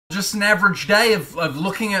just an average day of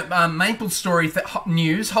looking at Maplestory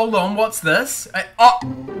news. Hold on, what's this? Oh!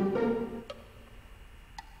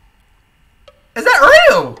 Is that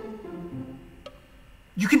real?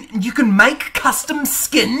 You can make custom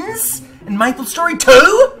skins in Maplestory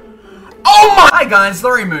 2? Oh my! Hi guys,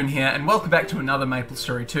 Laurie Moon here, and welcome back to another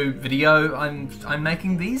Maplestory 2 video. I'm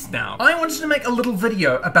making these now. I wanted to make a little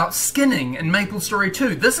video about skinning in Maplestory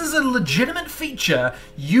 2. This is a legitimate feature.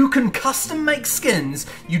 You can custom make skins.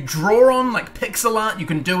 You draw on like pixel art, you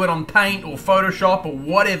can do it on Paint or Photoshop or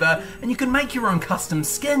whatever, and you can make your own custom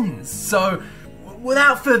skins. So,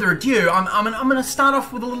 without further ado, I'm going to start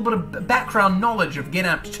off with a little bit of background knowledge of Get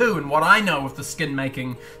Amped 2 and what I know of the skin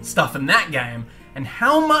making stuff in that game, and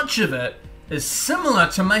how much of it is similar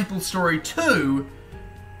to Maplestory 2.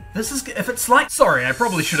 If it's like... Sorry, I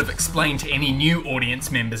probably should have explained to any new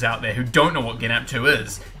audience members out there who don't know what Get Amped 2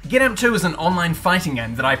 is. Get Amped 2 is an online fighting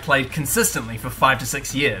game that I played consistently for 5 to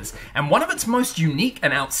 6 years, and one of its most unique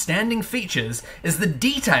and outstanding features is the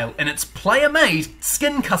detail in its player-made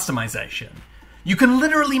skin customization. You can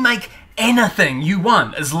literally make anything you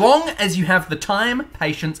want, as long as you have the time,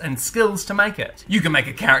 patience, and skills to make it. You can make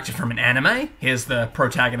a character from an anime. Here's the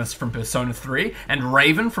protagonist from Persona 3, and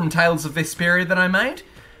Raven from Tales of Vesperia that I made.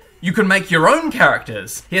 You can make your own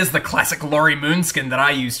characters. Here's the classic Laurie Moon skin that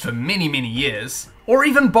I used for many, many years. Or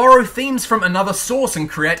even borrow themes from another source and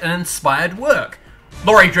create an inspired work.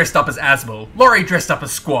 Laurie dressed up as Asbel, Laurie dressed up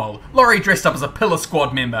as Squall, Laurie dressed up as a Pillar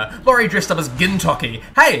Squad member, Laurie dressed up as Gintoki.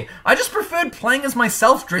 Hey, I just preferred playing as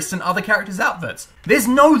myself dressed in other characters' outfits. There's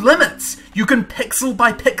no limits. You can pixel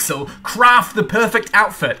by pixel craft the perfect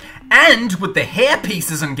outfit, and with the hair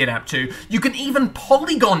pieces in Get Amped 2, you can even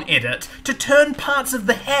polygon edit to turn parts of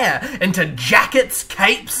the hair into jackets,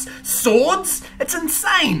 capes, swords. It's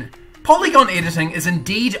insane. Polygon editing is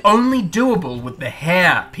indeed only doable with the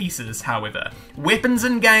hair pieces, however. Weapons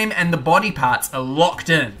in-game and the body parts are locked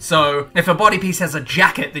in, so if a body piece has a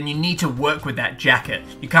jacket, then you need to work with that jacket.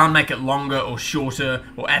 You can't make it longer or shorter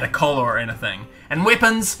or add a collar or anything. And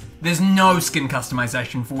weapons, there's no skin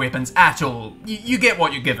customization for weapons at all. You get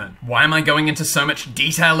what you're given. Why am I going into so much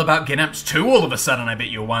detail about Get Amped 2 all of a sudden, I bet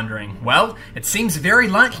you're wondering? Well, it seems very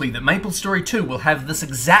likely that Maplestory 2 will have this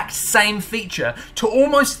exact same feature to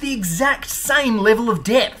almost the exact same level of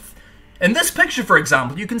depth. In this picture, for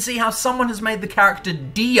example, you can see how someone has made the character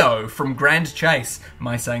Dio from Grand Chase, am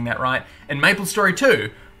I saying that right, in Maplestory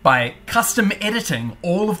 2, by custom editing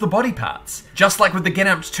all of the body parts. Just like with the Get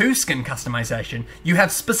Amped 2 skin customization, you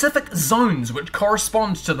have specific zones which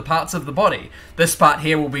correspond to the parts of the body. This part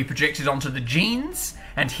here will be projected onto the jeans,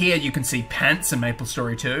 and here you can see pants in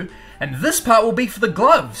Maplestory 2, and this part will be for the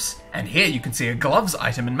gloves, and here you can see a gloves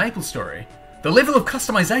item in Maplestory. The level of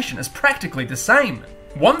customization is practically the same.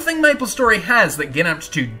 One thing Maplestory has that Get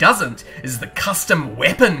Amped 2 doesn't is the custom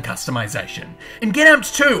weapon customization. In Get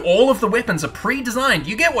Amped 2, all of the weapons are pre-designed.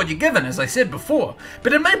 You get what you're given, as I said before.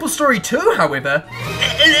 But in Maplestory 2, however,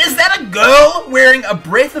 is that a girl wearing a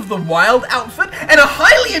Breath of the Wild outfit and a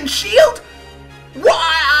Hylian shield?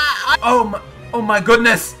 Why? Oh my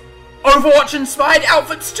goodness. Overwatch-inspired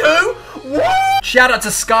outfits too? What? Shout out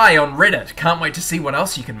to Sky on Reddit. Can't wait to see what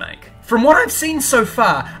else you can make. From what I've seen so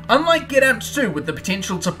far, unlike Get Amped 2 with the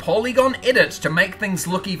potential to polygon edit to make things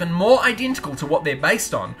look even more identical to what they're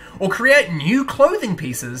based on, or create new clothing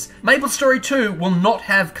pieces, Maplestory 2 will not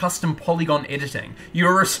have custom polygon editing. You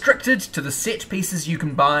are restricted to the set pieces you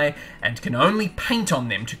can buy, and can only paint on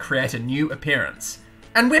them to create a new appearance.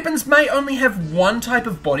 And weapons may only have one type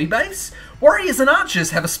of body base. Warriors and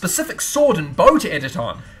archers have a specific sword and bow to edit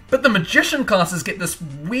on, but the magician classes get this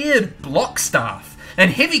weird block staff.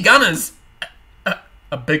 And heavy gunners,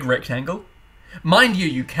 a big rectangle. Mind you,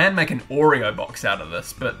 you can make an Oreo box out of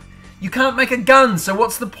this, but you can't make a gun, so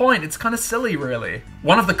what's the point? It's kind of silly, really.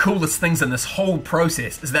 One of the coolest things in this whole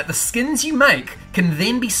process is that the skins you make can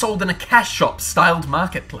then be sold in a cash shop styled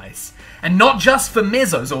marketplace. And not just for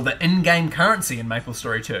mezzos or the in-game currency in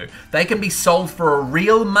Maplestory 2. They can be sold for a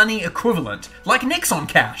real money equivalent, like Nexon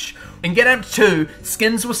Cash. In Get Amped 2,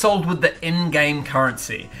 skins were sold with the in-game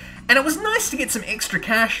currency. And it was nice to get some extra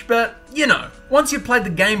cash, but, you know, once you'd played the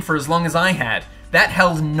game for as long as I had, that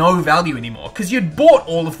held no value anymore, because you'd bought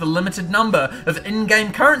all of the limited number of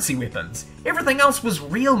in-game currency weapons. Everything else was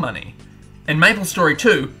real money. In Maplestory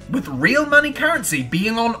 2, with real money currency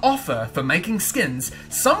being on offer for making skins,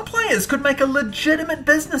 some players could make a legitimate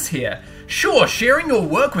business here. Sure, sharing your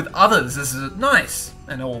work with others is nice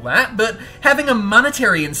and all that, but having a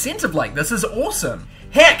monetary incentive like this is awesome.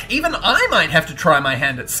 Heck, even I might have to try my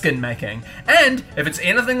hand at skin making. And if it's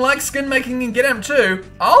anything like skin making in Get Amped 2,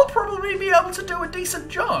 I'll probably be able to do a decent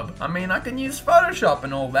job. I mean, I can use Photoshop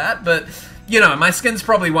and all that, but You know, my skins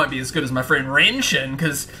probably won't be as good as my friend Renshin,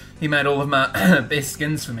 because he made all of my best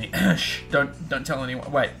skins for me. Shh, don't tell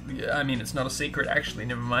anyone. Wait, I mean, it's not a secret, actually,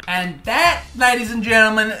 never mind. And that, ladies and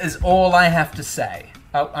gentlemen, is all I have to say.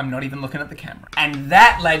 Oh, I'm not even looking at the camera. And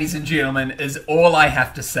that, ladies and gentlemen, is all I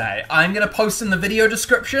have to say. I'm going to post in the video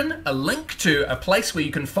description a link to a place where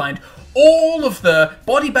you can find all of the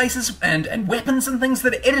body bases and weapons and things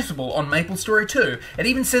that are editable on Maplestory 2. It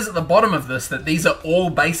even says at the bottom of this that these are all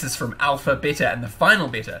bases from Alpha, Beta, and the Final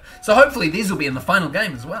Beta. So hopefully these will be in the final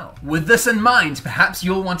game as well. With this in mind, perhaps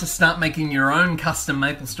you'll want to start making your own custom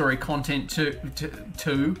Maplestory content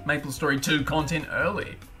Maplestory 2 content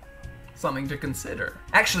early. Something to consider.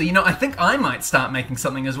 Actually, you know, I think I might start making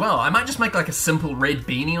something as well. I might just make like a simple red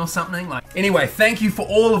beanie or something. Anyway, thank you for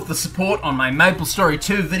all of the support on my Maplestory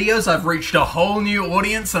 2 videos. I've reached a whole new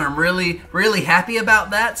audience and I'm really, really happy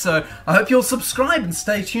about that. So I hope you'll subscribe and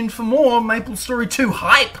stay tuned for more Maplestory 2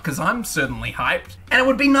 hype, because I'm certainly hyped. And it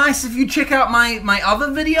would be nice if you check out my other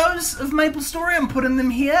videos of Maplestory. I'm putting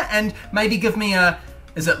them here, and maybe give me a,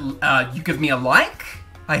 you give me a like?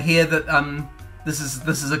 I hear that, this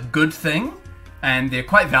is a good thing, and they're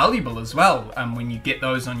quite valuable as well when you get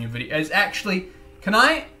those on your videos. Actually, can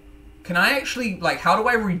I actually, like, how do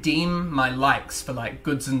I redeem my likes for, like,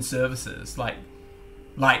 goods and services? Like,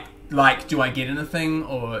 do I get anything,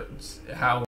 or how?